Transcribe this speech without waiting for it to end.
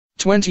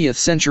20th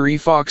Century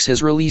Fox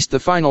has released the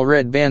final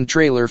red band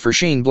trailer for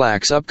Shane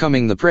Black's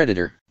upcoming The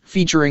Predator,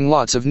 featuring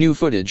lots of new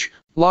footage,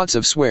 lots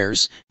of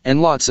swears,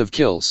 and lots of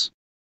kills.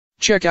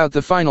 Check out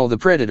the final The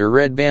Predator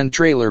red band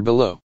trailer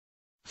below.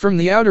 From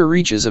the outer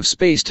reaches of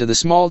space to the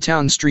small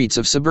town streets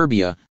of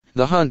suburbia,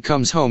 the hunt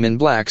comes home in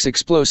Black's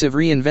explosive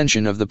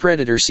reinvention of the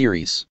Predator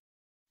series.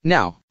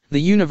 Now,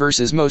 the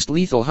universe's most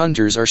lethal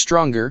hunters are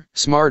stronger,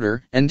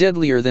 smarter, and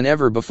deadlier than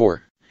ever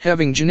before,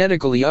 having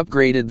genetically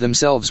upgraded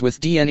themselves with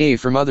DNA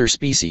from other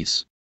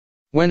species.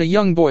 When a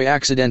young boy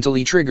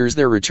accidentally triggers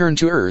their return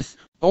to Earth,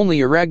 only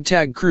a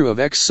ragtag crew of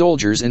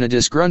ex-soldiers and a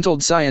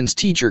disgruntled science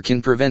teacher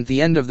can prevent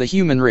the end of the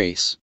human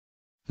race.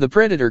 The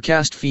Predator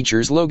cast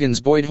features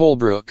Logan's Boyd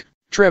Holbrook,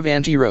 Trev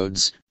Auntie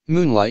Rhodes,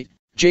 Moonlight,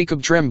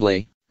 Jacob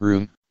Tremblay,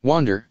 Room,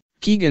 Wander,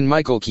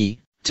 Keegan-Michael Key,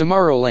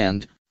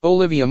 Tomorrowland,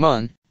 Olivia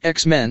Munn,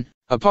 X-Men,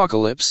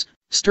 Apocalypse,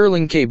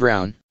 Sterling K.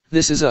 Brown,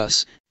 This Is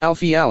Us,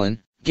 Alfie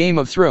Allen, Game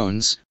of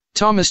Thrones,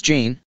 Thomas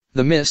Jane,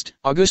 The Mist,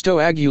 Augusto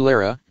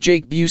Aguilera,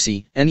 Jake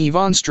Busey, and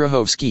Ivan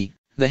Strahovski,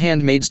 The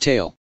Handmaid's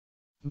Tale.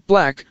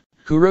 Black,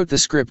 who wrote the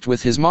script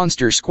with his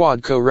Monster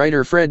Squad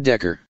co-writer Fred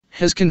Decker,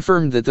 has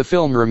confirmed that the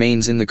film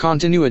remains in the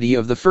continuity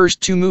of the first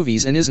two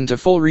movies and isn't a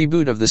full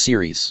reboot of the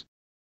series.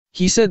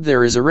 He said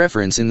there is a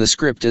reference in the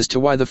script as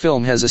to why the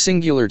film has a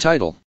singular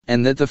title,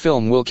 and that the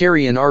film will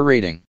carry an R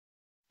rating.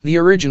 The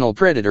original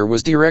Predator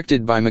was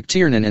directed by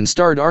McTiernan and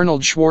starred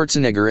Arnold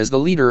Schwarzenegger as the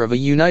leader of a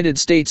United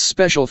States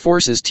Special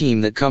Forces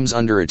team that comes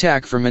under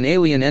attack from an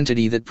alien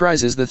entity that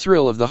prizes the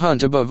thrill of the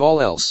hunt above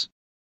all else.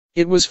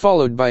 It was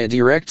followed by a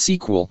direct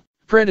sequel,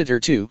 Predator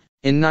 2,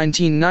 in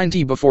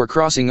 1990 before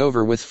crossing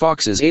over with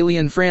Fox's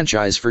Alien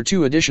franchise for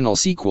two additional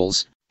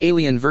sequels,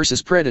 Alien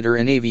vs. Predator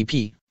and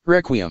AVP,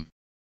 Requiem.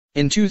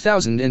 In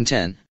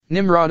 2010,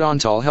 Nimrod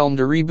Antal helmed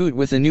a reboot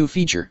with a new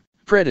feature,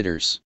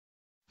 Predators.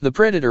 The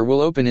Predator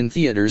will open in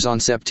theaters on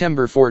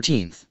September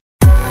 14th.